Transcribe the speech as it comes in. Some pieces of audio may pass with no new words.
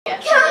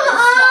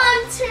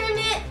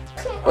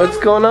What's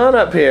going on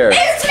up here?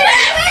 It's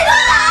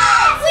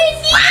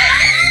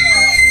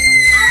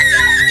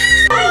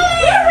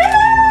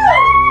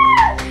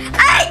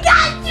I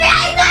got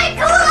dragon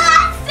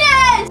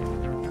glasses!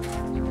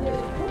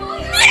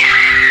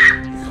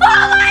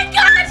 Oh my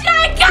gosh, I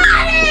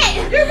got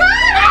it!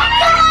 I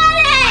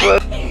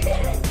got it!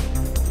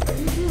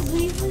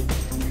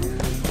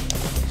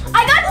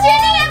 I got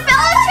Ginny and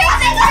Bellatrix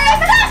and Harry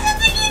Potter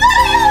thinking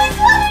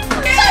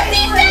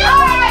that I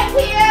always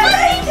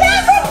wanted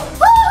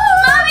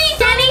Mommy,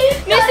 Ginny,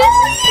 Mrs.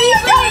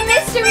 Weasley, and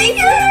Mr.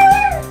 Weasley.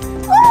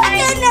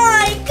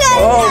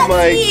 Oh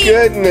my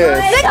goodness!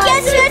 Look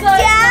at your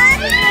dad!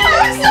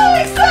 I'm so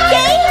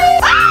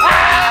excited!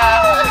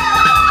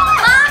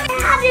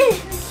 Mommy,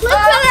 look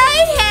what I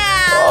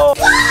have! Oh,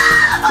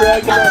 Oh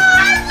Dragon.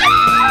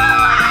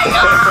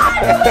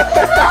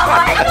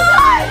 my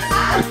god!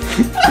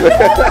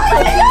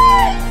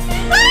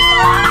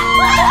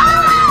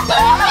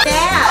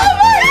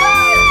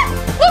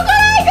 Look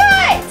what I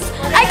got!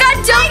 I got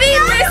Dobby,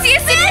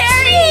 Lucius, and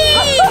Harry!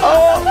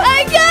 Oh.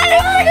 I got a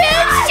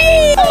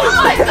Frenchie! Oh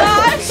my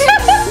gosh!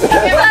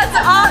 That's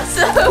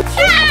awesome!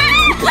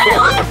 I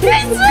want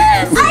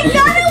Christmas! I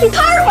got a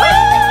carpet!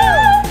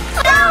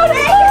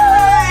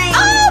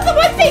 Oh, the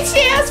one thing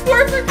she asked for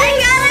Christmas! I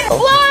got a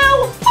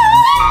glow!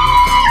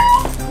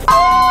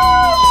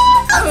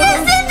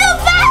 This is the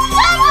best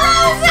ever!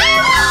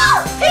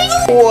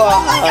 Wow.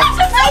 Oh my gosh,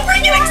 I'm so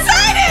freaking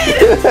excited!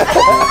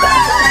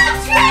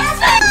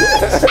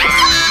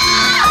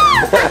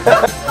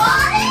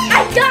 I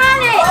got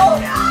it! Oh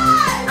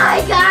god!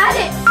 I got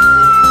it!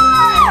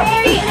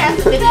 Maybe it has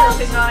a video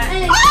thing on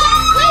it.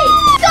 Wait!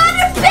 Got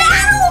a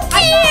battle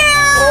gear!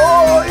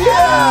 Oh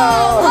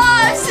yeah!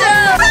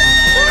 Awesome!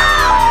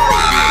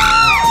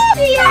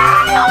 Yeah!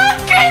 I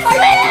want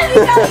Christmas!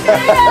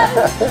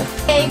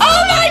 Oh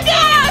my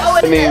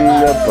gosh! I mean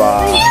the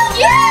box.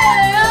 Yeah!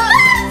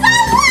 I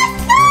like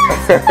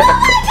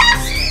this!